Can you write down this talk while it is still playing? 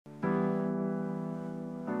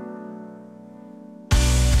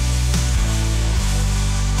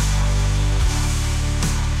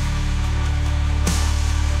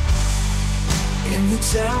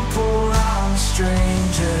temple, I'm a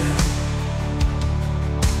stranger.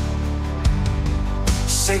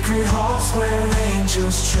 Sacred halls where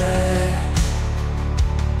angels tread,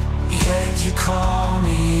 yet you call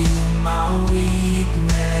me my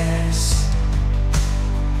weakness.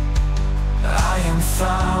 I am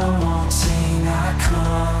found wanting, I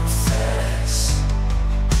confess.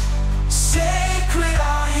 Sacred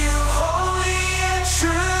are you, holy and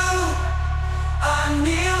true. I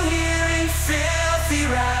kneel here in filthy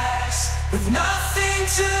rags, with nothing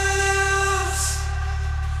to lose,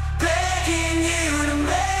 begging you to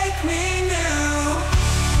make me new.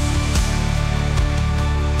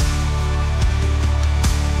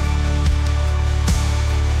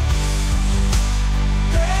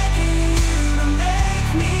 Begging you to make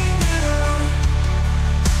me new.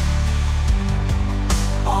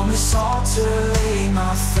 On this altar lay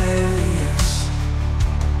my failures.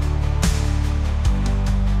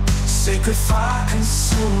 Sacred fire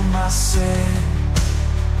consume my sin.